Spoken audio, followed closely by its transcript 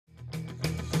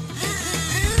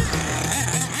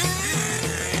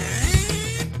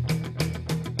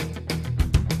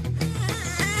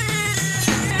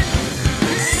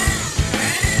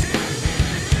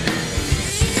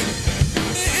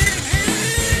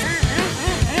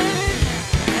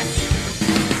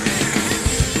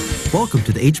Welcome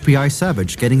to the HPI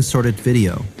Savage Getting Started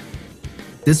video.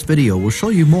 This video will show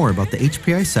you more about the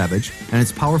HPI Savage and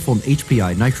its powerful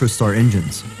HPI NitroStar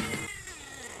engines.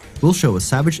 We'll show a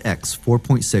Savage X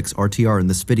 4.6 RTR in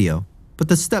this video, but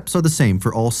the steps are the same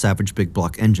for all Savage Big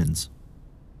Block engines.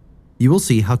 You will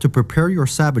see how to prepare your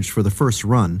Savage for the first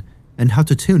run and how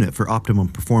to tune it for optimum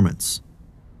performance.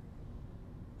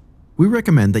 We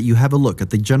recommend that you have a look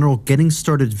at the general Getting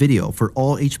Started video for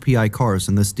all HPI cars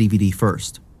in this DVD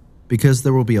first, because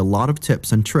there will be a lot of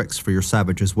tips and tricks for your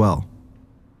Savage as well.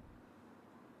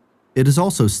 It is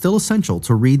also still essential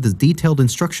to read the detailed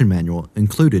instruction manual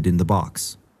included in the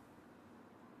box.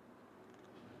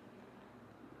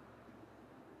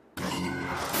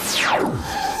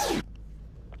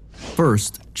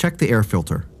 First, check the air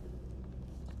filter.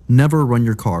 Never run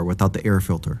your car without the air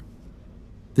filter.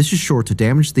 This is sure to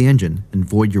damage the engine and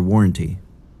void your warranty.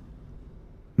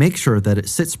 Make sure that it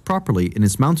sits properly in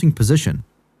its mounting position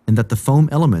and that the foam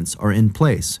elements are in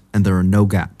place and there are no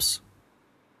gaps.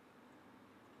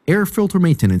 Air filter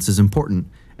maintenance is important,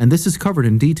 and this is covered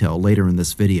in detail later in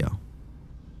this video.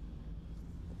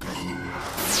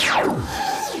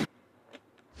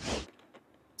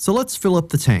 So let's fill up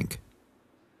the tank.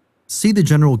 See the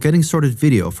general Getting Started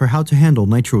video for how to handle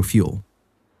nitro fuel.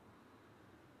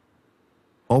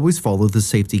 Always follow the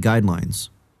safety guidelines.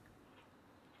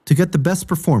 To get the best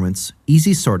performance,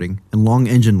 easy starting, and long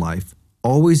engine life,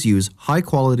 always use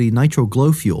high-quality nitro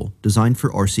glow fuel designed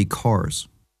for RC cars.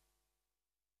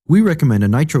 We recommend a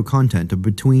nitro content of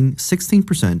between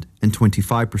 16% and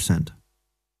 25%.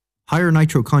 Higher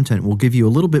nitro content will give you a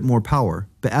little bit more power,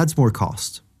 but adds more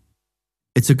cost.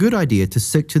 It's a good idea to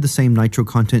stick to the same nitro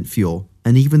content fuel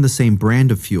and even the same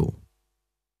brand of fuel.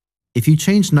 If you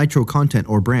change nitro content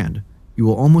or brand, you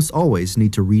will almost always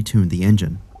need to retune the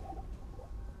engine.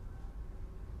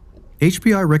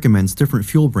 HPI recommends different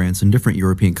fuel brands in different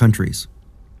European countries.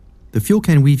 The fuel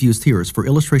can we've used here is for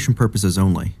illustration purposes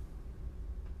only.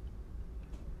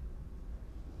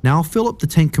 Now fill up the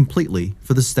tank completely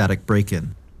for the static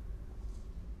break-in.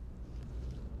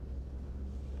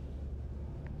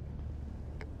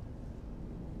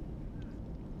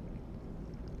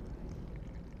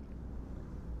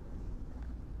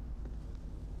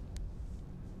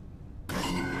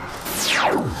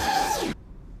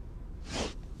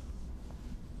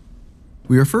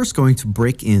 We are first going to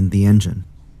break in the engine.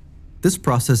 This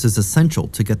process is essential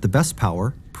to get the best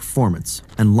power, performance,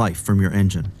 and life from your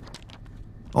engine.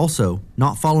 Also,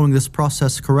 not following this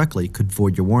process correctly could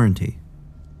void your warranty.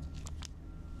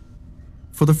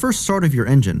 For the first start of your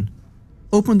engine,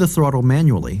 open the throttle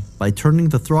manually by turning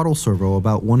the throttle servo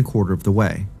about 1/4 of the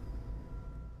way.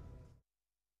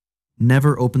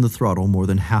 Never open the throttle more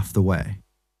than half the way.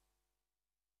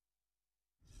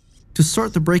 To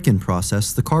start the break-in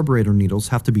process, the carburetor needles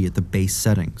have to be at the base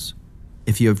settings.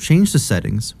 If you have changed the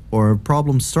settings or have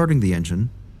problems starting the engine,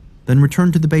 then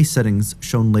return to the base settings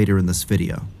shown later in this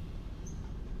video.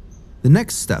 The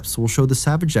next steps will show the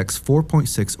Savage X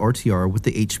 4.6 RTR with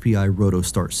the HPI Roto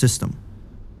Start system.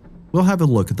 We'll have a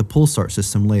look at the pull start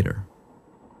system later.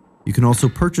 You can also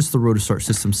purchase the Roto Start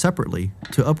system separately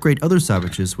to upgrade other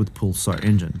Savages with pull start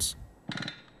engines.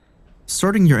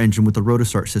 Starting your engine with the Roto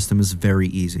Start system is very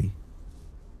easy.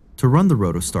 To run the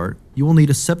Roto Start, you will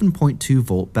need a 7.2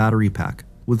 volt battery pack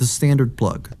with a standard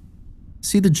plug.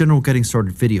 See the general Getting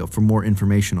Started video for more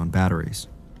information on batteries.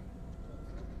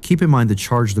 Keep in mind to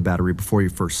charge the battery before you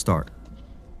first start.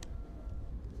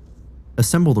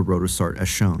 Assemble the Roto Start as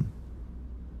shown.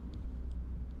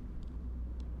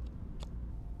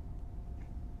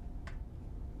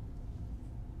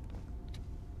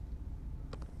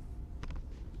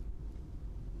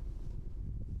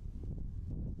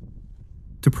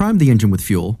 To prime the engine with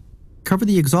fuel, cover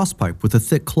the exhaust pipe with a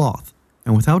thick cloth,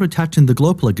 and without attaching the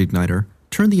glow plug igniter,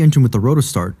 turn the engine with the Roto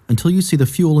Start until you see the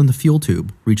fuel in the fuel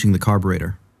tube reaching the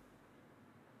carburetor.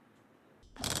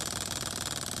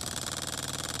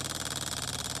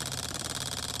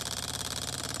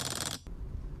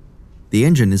 The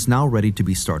engine is now ready to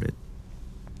be started.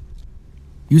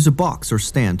 Use a box or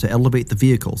stand to elevate the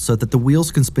vehicle so that the wheels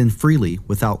can spin freely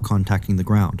without contacting the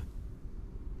ground.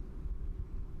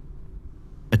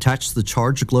 Attach the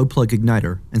charged glow plug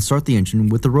igniter and start the engine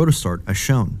with the Roto Start as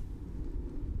shown.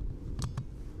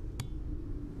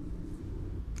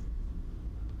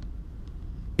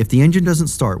 If the engine doesn't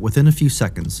start within a few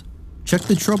seconds, check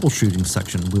the troubleshooting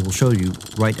section we will show you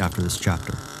right after this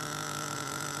chapter.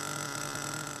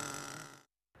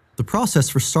 The process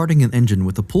for starting an engine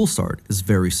with a pull start is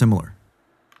very similar.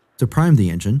 To prime the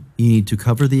engine, you need to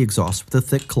cover the exhaust with a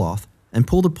thick cloth and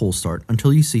pull the pull start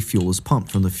until you see fuel is pumped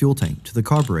from the fuel tank to the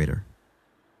carburetor.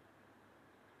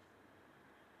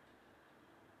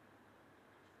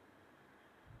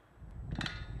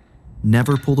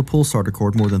 Never pull the pull starter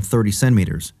cord more than 30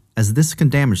 centimeters, as this can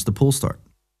damage the pull start.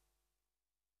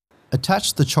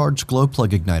 Attach the charged glow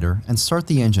plug igniter and start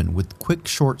the engine with quick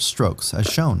short strokes as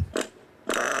shown.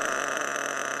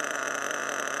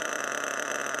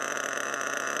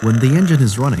 When the engine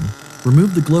is running,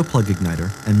 remove the glow plug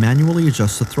igniter and manually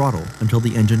adjust the throttle until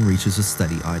the engine reaches a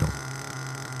steady idle.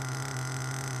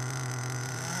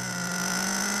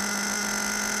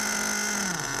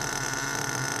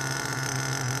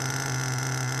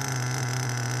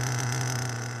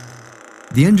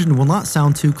 The engine will not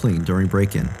sound too clean during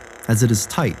break-in, as it is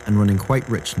tight and running quite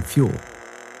rich in fuel.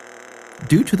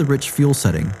 Due to the rich fuel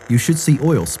setting, you should see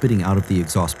oil spitting out of the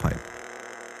exhaust pipe.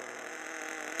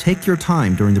 Take your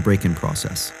time during the break-in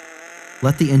process.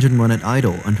 Let the engine run at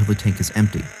idle until the tank is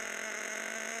empty.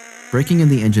 Braking in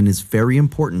the engine is very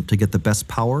important to get the best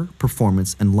power,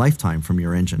 performance, and lifetime from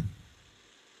your engine.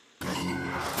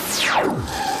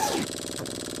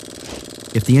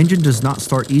 If the engine does not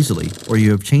start easily, or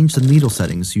you have changed the needle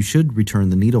settings, you should return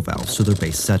the needle valves to their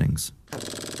base settings.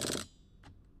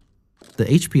 The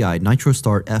HPI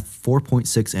NitroStar F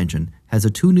 4.6 engine has a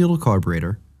 2-needle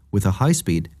carburetor with a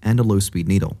high-speed and a low-speed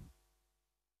needle.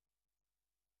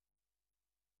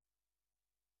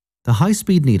 The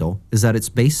high-speed needle is at its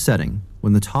base setting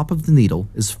when the top of the needle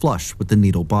is flush with the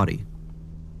needle body.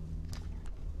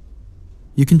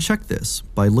 You can check this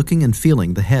by looking and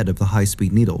feeling the head of the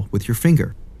high-speed needle with your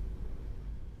finger.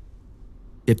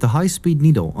 If the high-speed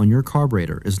needle on your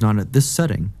carburetor is not at this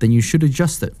setting, then you should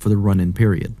adjust it for the run-in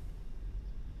period.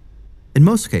 In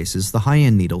most cases, the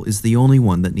high-end needle is the only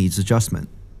one that needs adjustment.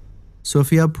 So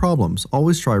if you have problems,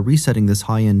 always try resetting this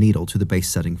high-end needle to the base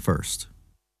setting first.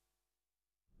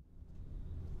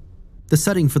 The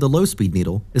setting for the low-speed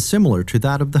needle is similar to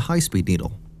that of the high-speed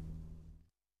needle.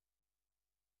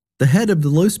 The head of the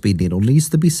low-speed needle needs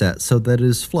to be set so that it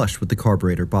is flush with the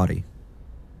carburetor body.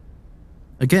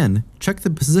 Again, check the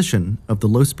position of the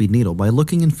low-speed needle by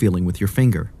looking and feeling with your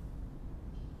finger.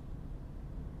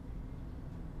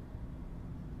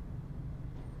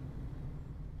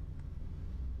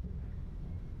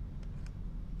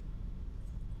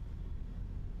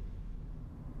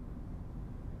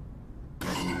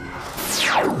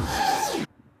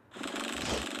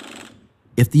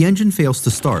 If the engine fails to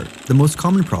start, the most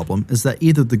common problem is that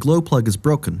either the glow plug is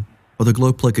broken or the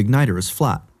glow plug igniter is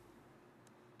flat.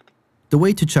 The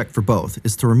way to check for both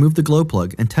is to remove the glow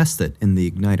plug and test it in the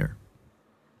igniter.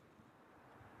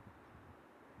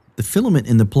 The filament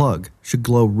in the plug should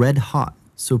glow red hot,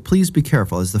 so please be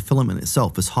careful as the filament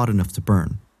itself is hot enough to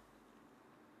burn.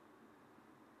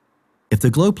 If the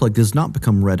glow plug does not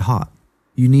become red hot,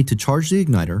 you need to charge the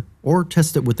igniter or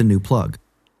test it with the new plug.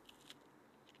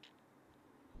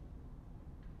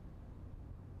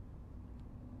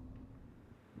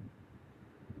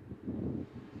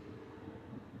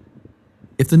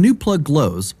 If the new plug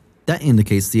glows, that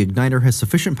indicates the igniter has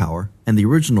sufficient power and the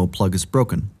original plug is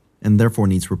broken, and therefore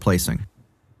needs replacing.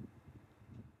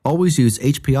 Always use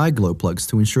HPI glow plugs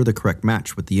to ensure the correct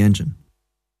match with the engine.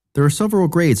 There are several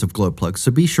grades of glow plugs,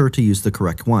 so be sure to use the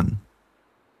correct one.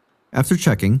 After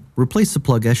checking, replace the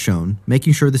plug as shown,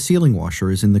 making sure the sealing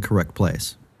washer is in the correct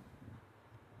place.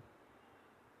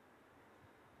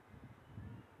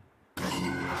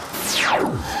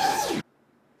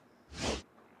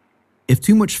 If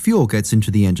too much fuel gets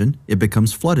into the engine, it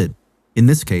becomes flooded. In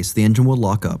this case, the engine will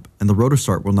lock up and the rotor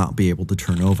start will not be able to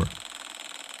turn over.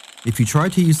 If you try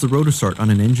to use the rotor start on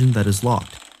an engine that is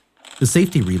locked, the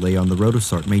safety relay on the rotor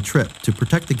start may trip to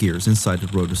protect the gears inside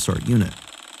the rotor start unit.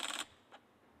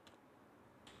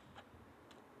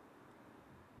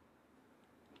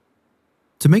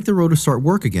 To make the rotor start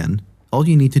work again, all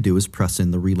you need to do is press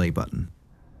in the relay button.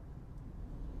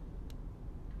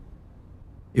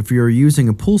 If you are using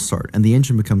a pull start and the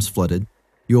engine becomes flooded,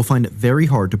 you will find it very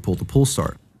hard to pull the pull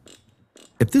start.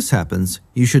 If this happens,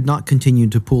 you should not continue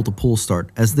to pull the pull start,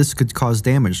 as this could cause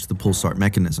damage to the pull start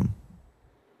mechanism.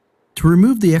 To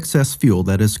remove the excess fuel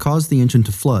that has caused the engine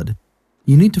to flood,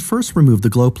 you need to first remove the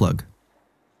glow plug.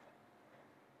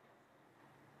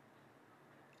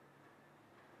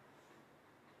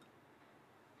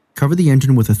 Cover the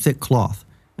engine with a thick cloth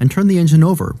and turn the engine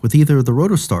over with either the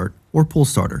rotor start or pull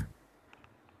starter.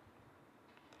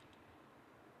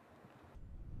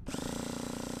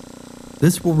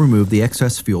 This will remove the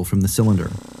excess fuel from the cylinder.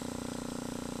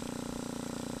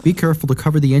 Be careful to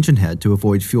cover the engine head to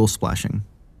avoid fuel splashing.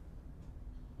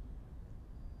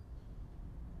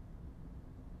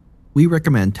 We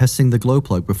recommend testing the glow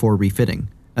plug before refitting,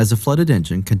 as a flooded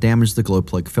engine can damage the glow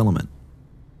plug filament.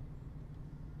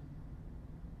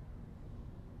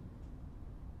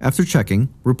 After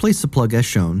checking, replace the plug as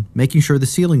shown, making sure the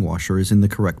sealing washer is in the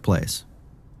correct place.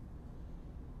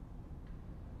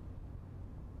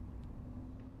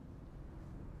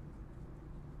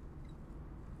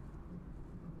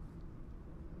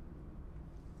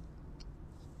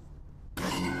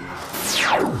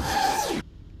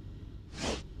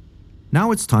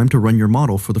 Now it's time to run your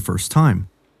model for the first time.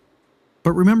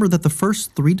 But remember that the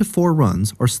first 3 to 4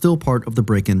 runs are still part of the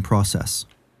break-in process.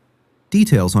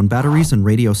 Details on batteries and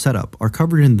radio setup are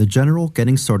covered in the General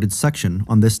Getting Started section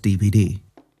on this DVD.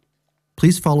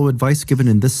 Please follow advice given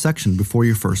in this section before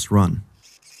your first run.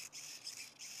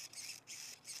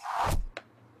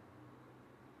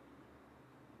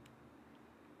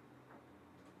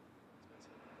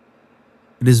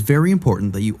 It is very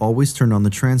important that you always turn on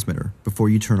the transmitter before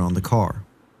you turn on the car.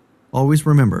 Always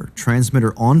remember,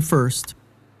 transmitter on first,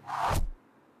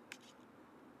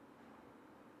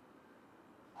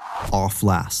 off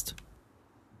last.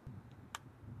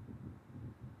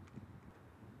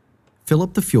 Fill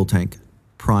up the fuel tank,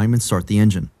 prime and start the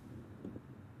engine.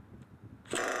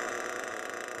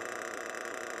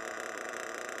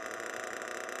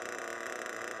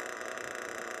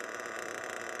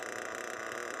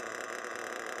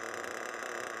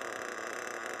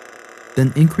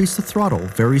 Then increase the throttle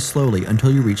very slowly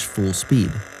until you reach full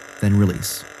speed, then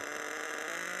release.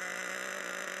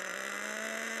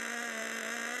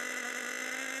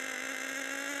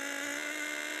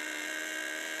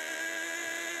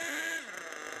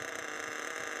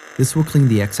 This will clean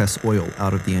the excess oil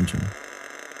out of the engine.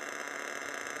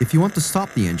 If you want to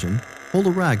stop the engine, hold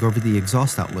a rag over the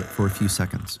exhaust outlet for a few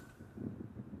seconds.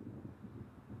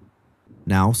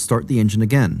 Now start the engine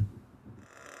again.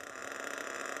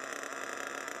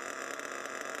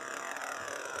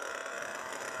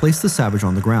 Place the Savage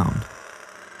on the ground.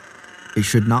 It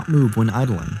should not move when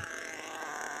idling.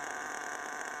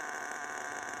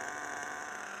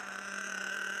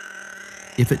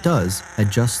 If it does,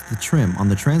 adjust the trim on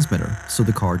the transmitter so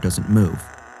the car doesn't move.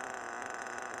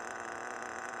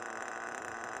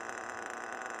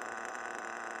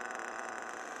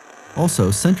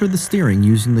 Also, center the steering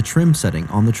using the trim setting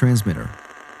on the transmitter.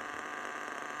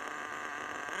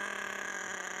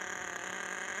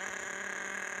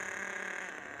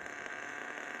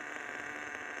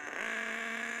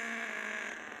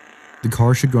 The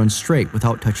car should run straight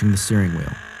without touching the steering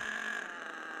wheel.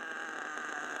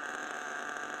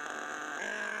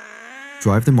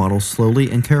 Drive the model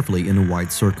slowly and carefully in a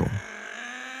wide circle.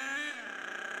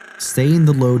 Stay in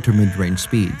the low to mid-range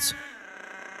speeds.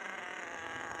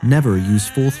 Never use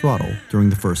full throttle during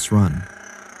the first run.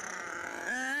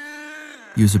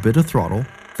 Use a bit of throttle,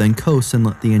 then coast and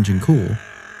let the engine cool.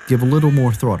 Give a little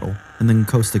more throttle, and then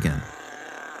coast again.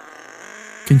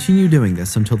 Continue doing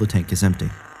this until the tank is empty.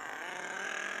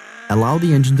 Allow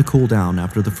the engine to cool down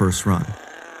after the first run.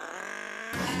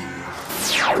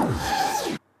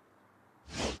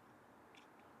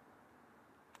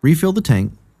 Refill the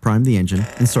tank, prime the engine,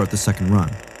 and start the second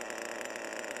run.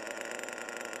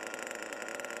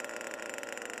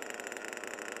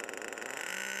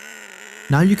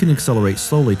 Now you can accelerate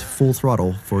slowly to full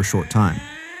throttle for a short time.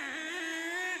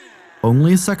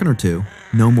 Only a second or two,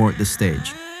 no more at this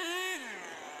stage.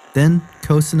 Then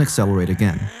coast and accelerate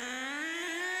again.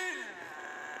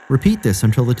 Repeat this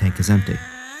until the tank is empty.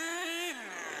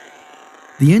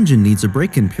 The engine needs a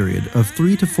break-in period of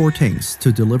 3 to 4 tanks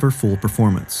to deliver full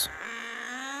performance.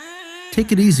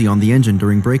 Take it easy on the engine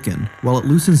during break-in while it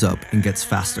loosens up and gets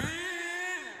faster.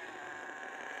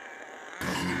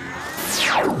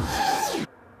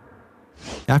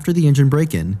 After the engine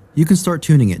break-in, you can start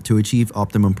tuning it to achieve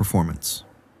optimum performance.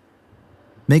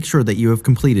 Make sure that you have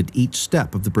completed each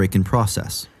step of the break-in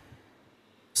process.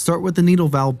 Start with the needle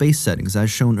valve base settings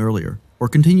as shown earlier, or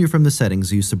continue from the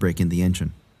settings used to break in the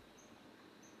engine.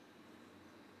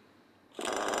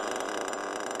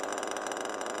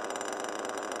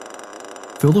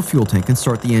 Fill the fuel tank and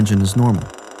start the engine as normal.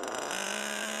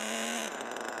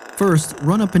 First,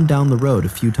 run up and down the road a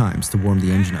few times to warm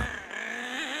the engine up.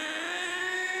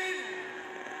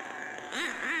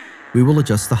 We will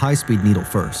adjust the high-speed needle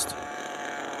first.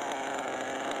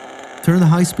 Turn the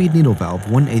high-speed needle valve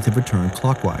 1/8 of a turn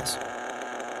clockwise.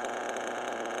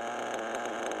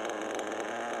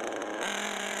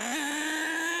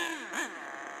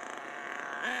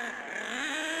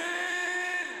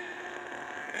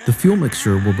 The fuel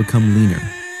mixture will become leaner.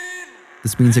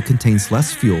 This means it contains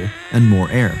less fuel and more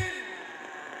air.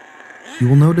 You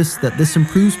will notice that this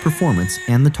improves performance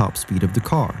and the top speed of the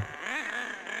car.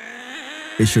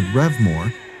 It should rev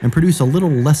more and produce a little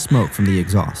less smoke from the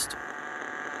exhaust.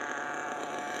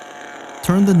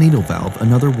 Turn the needle valve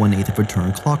another 1/8 of a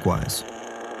turn clockwise.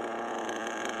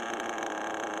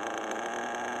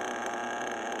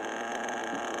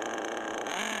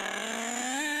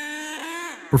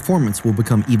 performance will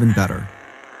become even better.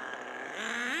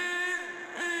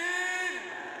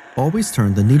 Always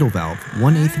turn the needle valve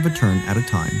 1/8 of a turn at a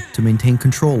time to maintain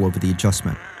control over the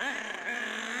adjustment.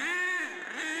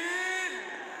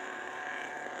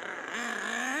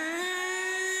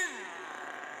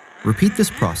 Repeat this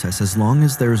process as long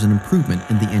as there is an improvement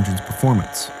in the engine's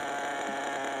performance.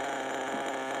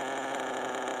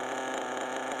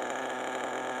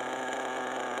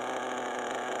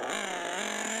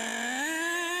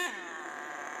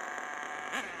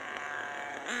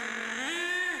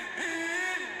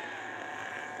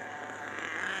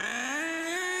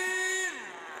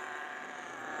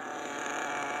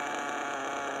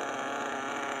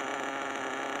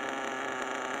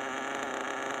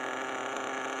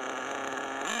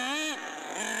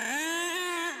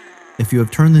 If you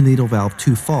have turned the needle valve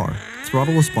too far,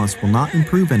 throttle response will not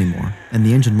improve anymore, and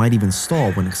the engine might even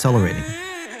stall when accelerating.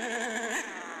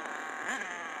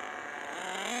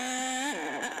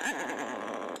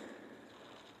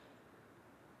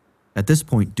 At this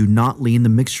point, do not lean the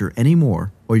mixture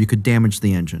anymore, or you could damage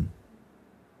the engine.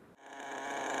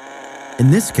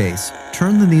 In this case,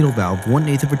 turn the needle valve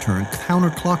 1/8 of a turn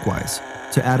counterclockwise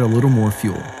to add a little more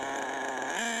fuel.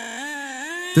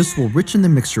 This will richen the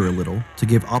mixture a little to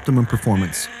give optimum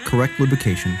performance, correct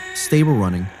lubrication, stable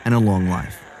running, and a long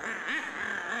life.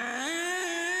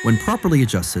 When properly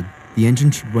adjusted, the engine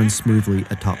should run smoothly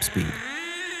at top speed.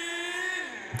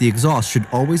 The exhaust should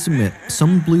always emit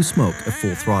some blue smoke at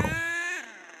full throttle.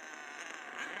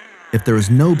 If there is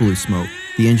no blue smoke,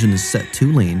 the engine is set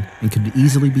too lean and could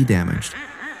easily be damaged.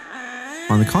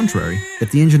 On the contrary,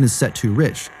 if the engine is set too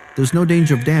rich, there's no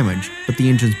danger of damage, but the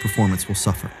engine's performance will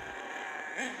suffer.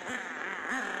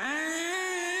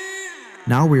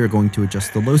 Now we are going to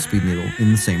adjust the low-speed needle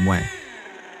in the same way.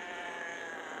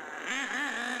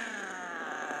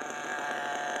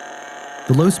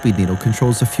 The low-speed needle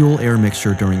controls the fuel-air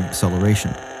mixture during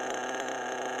acceleration.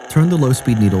 Turn the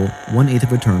low-speed needle 1/8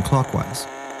 of a turn clockwise.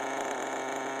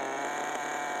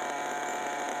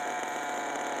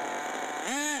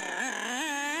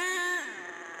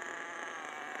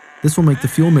 This will make the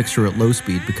fuel mixture at low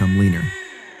speed become leaner.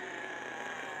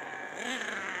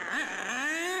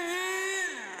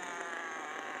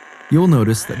 You'll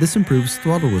notice that this improves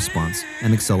throttle response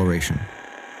and acceleration.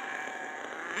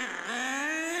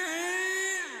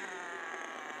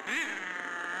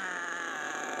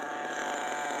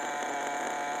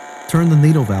 Turn the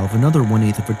needle valve another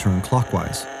 1/8 of a turn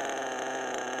clockwise.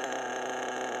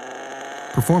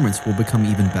 Performance will become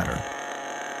even better.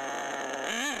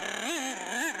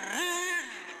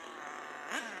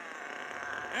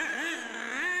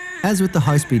 As with the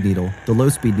high-speed needle, the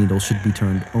low-speed needle should be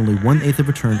turned only 1/8 of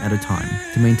a turn at a time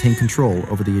to maintain control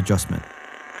over the adjustment.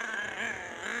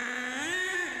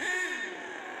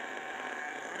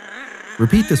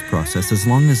 Repeat this process as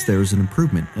long as there is an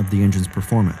improvement of the engine's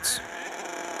performance.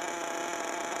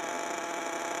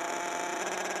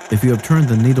 If you have turned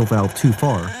the needle valve too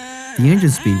far, the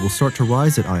engine speed will start to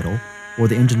rise at idle, or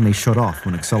the engine may shut off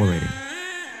when accelerating.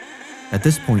 At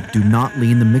this point, do not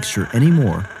lean the mixture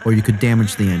anymore, or you could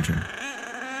damage the engine.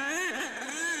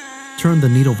 Turn the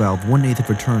needle valve 1/8 of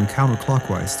a turn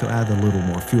counterclockwise to add a little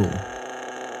more fuel.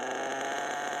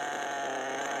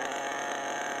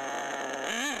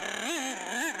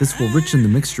 This will richen the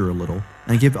mixture a little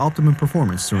and give optimum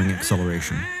performance during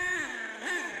acceleration.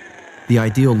 The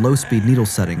ideal low-speed needle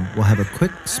setting will have a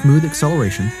quick, smooth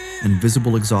acceleration and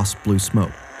visible exhaust blue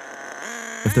smoke.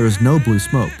 If there is no blue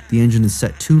smoke, the engine is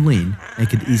set too lean and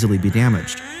could easily be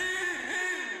damaged.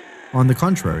 On the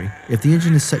contrary, if the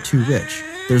engine is set too rich,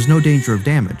 there's no danger of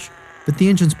damage, but the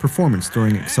engine's performance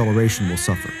during acceleration will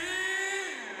suffer.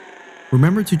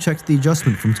 Remember to check the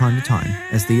adjustment from time to time,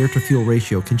 as the air-to-fuel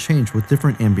ratio can change with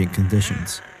different ambient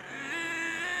conditions.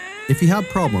 If you have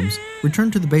problems,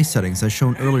 return to the base settings as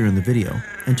shown earlier in the video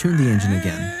and tune the engine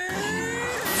again.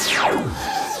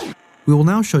 We will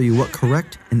now show you what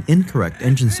correct and incorrect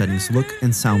engine settings look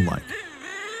and sound like.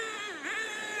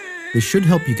 This should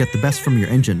help you get the best from your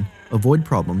engine, avoid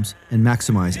problems, and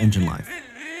maximize engine life.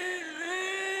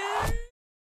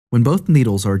 When both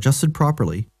needles are adjusted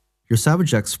properly, your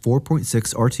Savage X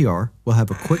 4.6 RTR will have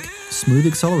a quick, smooth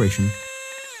acceleration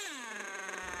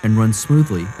and run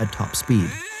smoothly at top speed.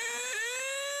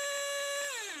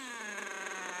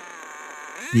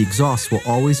 The exhaust will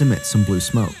always emit some blue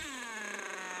smoke.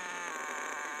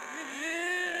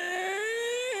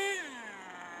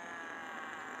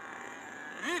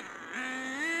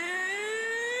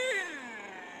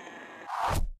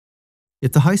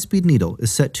 If the high-speed needle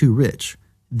is set too rich,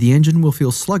 the engine will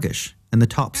feel sluggish and the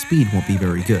top speed won't be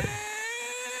very good.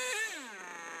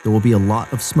 There will be a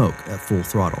lot of smoke at full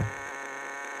throttle.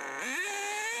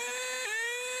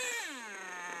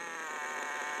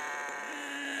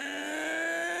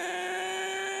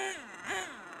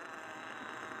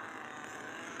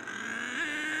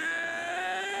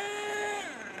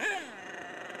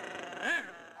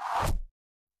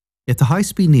 If the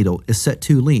high-speed needle is set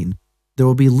too lean, there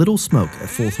will be little smoke at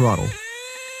full throttle.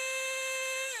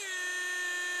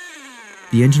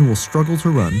 The engine will struggle to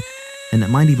run, and it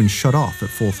might even shut off at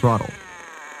full throttle.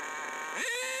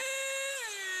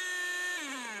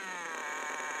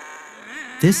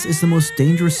 This is the most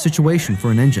dangerous situation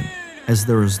for an engine, as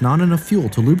there is not enough fuel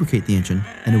to lubricate the engine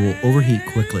and it will overheat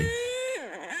quickly.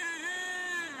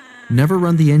 Never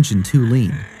run the engine too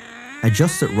lean.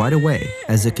 Adjust it right away,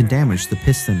 as it can damage the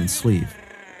piston and sleeve.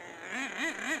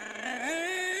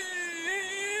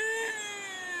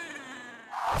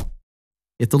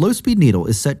 If the low-speed needle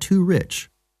is set too rich,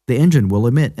 the engine will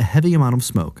emit a heavy amount of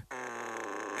smoke.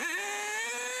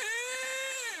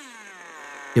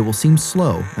 It will seem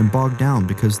slow and bogged down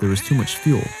because there is too much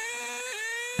fuel,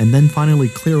 and then finally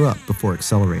clear up before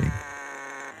accelerating.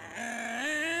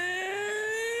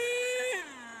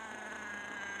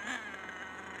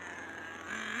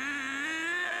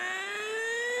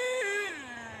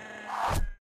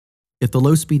 If the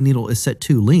low-speed needle is set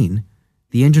too lean,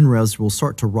 the engine revs will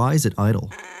start to rise at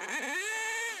idle,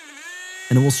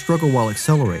 and it will struggle while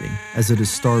accelerating as it is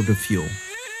starved of fuel.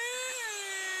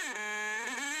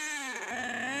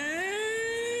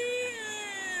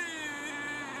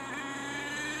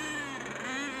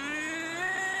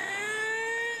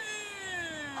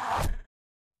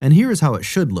 And here is how it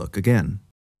should look again.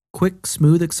 Quick,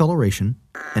 smooth acceleration,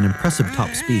 an impressive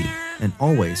top speed, and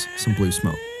always some blue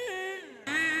smoke.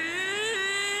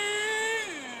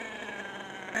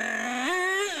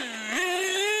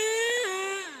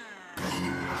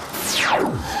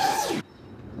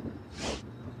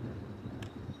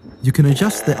 You can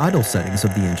adjust the idle settings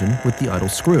of the engine with the idle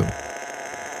screw.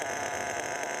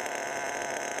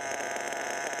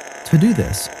 To do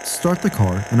this, start the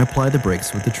car and apply the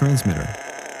brakes with the transmitter.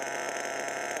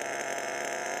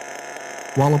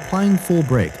 While applying full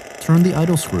brake, turn the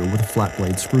idle screw with a flat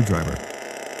blade screwdriver.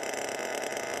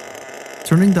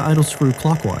 Turning the idle screw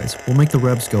clockwise will make the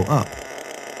revs go up.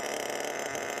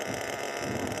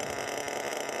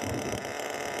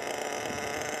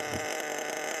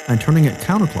 And turning it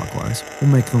counterclockwise will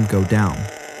make them go down.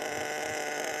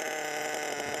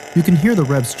 You can hear the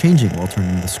revs changing while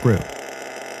turning the screw.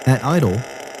 At idle,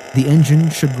 the engine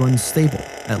should run stable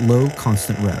at low,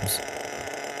 constant revs.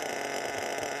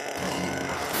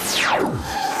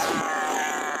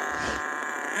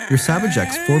 Your Savage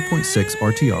X 4.6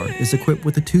 RTR is equipped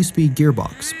with a 2-speed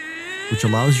gearbox, which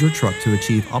allows your truck to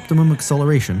achieve optimum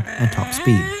acceleration and top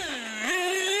speed.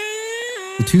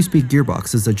 The 2-speed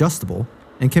gearbox is adjustable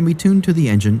and can be tuned to the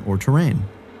engine or terrain.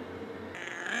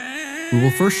 We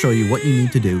will first show you what you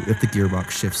need to do if the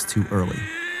gearbox shifts too early.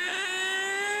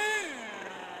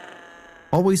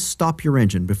 Always stop your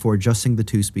engine before adjusting the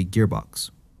 2-speed gearbox.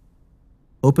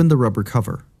 Open the rubber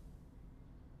cover.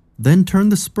 Then turn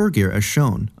the spur gear as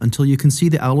shown until you can see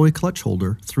the alloy clutch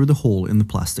holder through the hole in the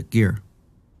plastic gear.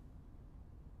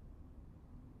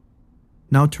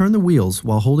 Now turn the wheels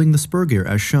while holding the spur gear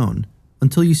as shown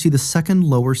until you see the second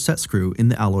lower set screw in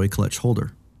the alloy clutch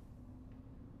holder.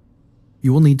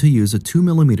 You will need to use a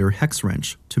 2mm hex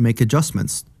wrench to make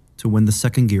adjustments to when the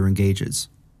second gear engages.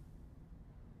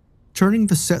 Turning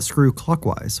the set screw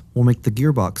clockwise will make the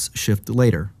gearbox shift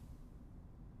later.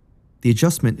 The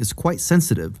adjustment is quite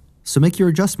sensitive, so make your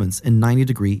adjustments in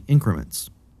 90-degree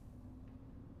increments.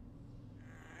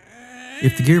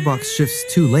 If the gearbox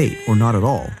shifts too late or not at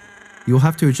all, you will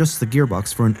have to adjust the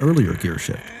gearbox for an earlier gear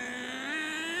shift.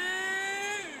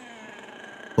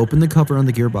 Open the cover on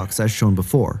the gearbox as shown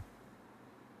before.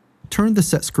 Turn the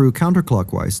set screw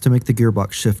counterclockwise to make the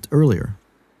gearbox shift earlier.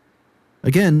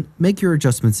 Again, make your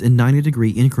adjustments in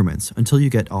 90-degree increments until you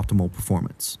get optimal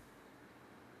performance.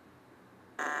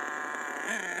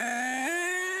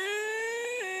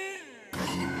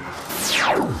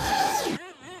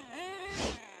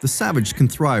 The Savage can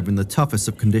thrive in the toughest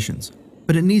of conditions,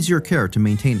 but it needs your care to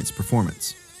maintain its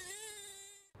performance.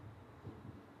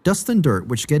 Dust and dirt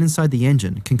which get inside the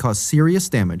engine can cause serious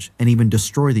damage and even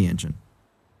destroy the engine.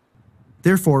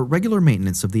 Therefore, regular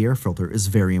maintenance of the air filter is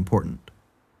very important.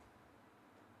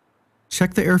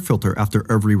 Check the air filter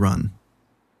after every run.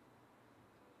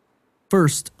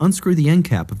 First, unscrew the end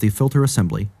cap of the filter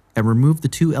assembly and remove the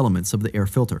two elements of the air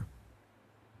filter.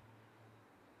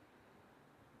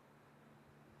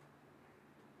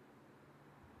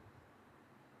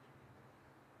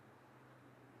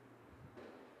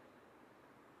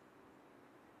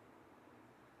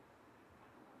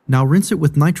 Now rinse it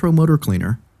with nitro motor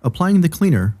cleaner, applying the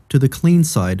cleaner to the clean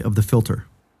side of the filter.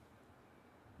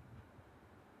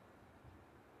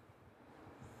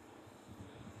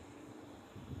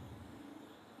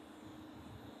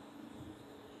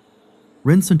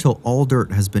 Rinse until all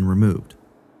dirt has been removed.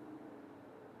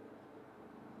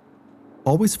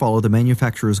 Always follow the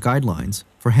manufacturer's guidelines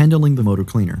for handling the motor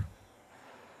cleaner.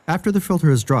 After the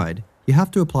filter has dried, you have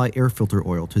to apply air filter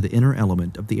oil to the inner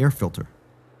element of the air filter.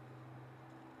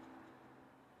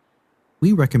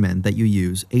 We recommend that you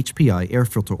use HPI air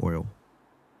filter oil.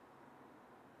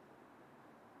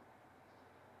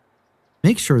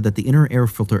 Make sure that the inner air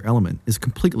filter element is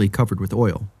completely covered with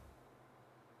oil.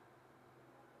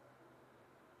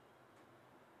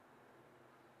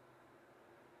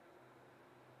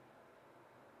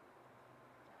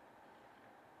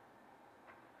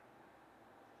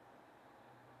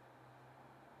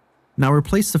 Now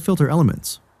replace the filter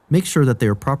elements. Make sure that they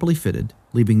are properly fitted,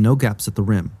 leaving no gaps at the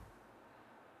rim.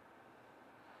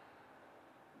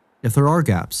 If there are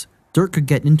gaps, dirt could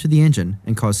get into the engine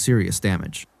and cause serious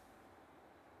damage.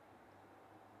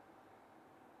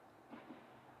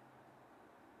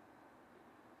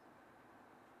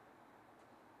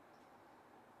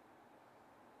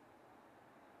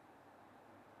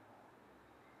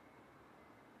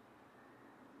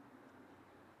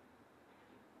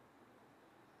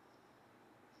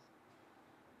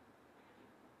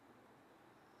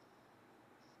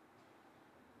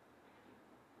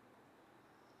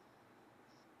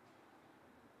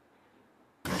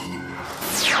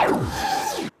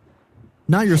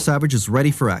 Now your Savage is ready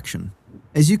for action.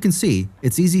 As you can see,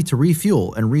 it's easy to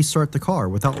refuel and restart the car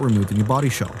without removing the body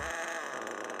shell.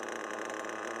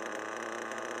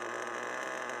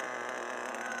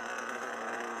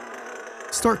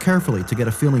 Start carefully to get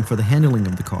a feeling for the handling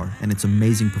of the car and its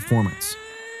amazing performance.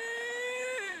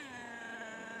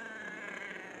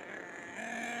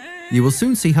 You will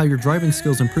soon see how your driving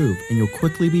skills improve and you'll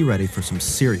quickly be ready for some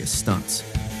serious stunts.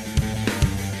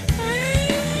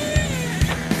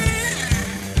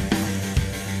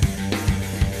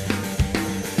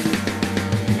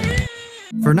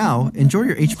 For now, enjoy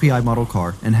your HPI model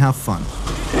car and have fun.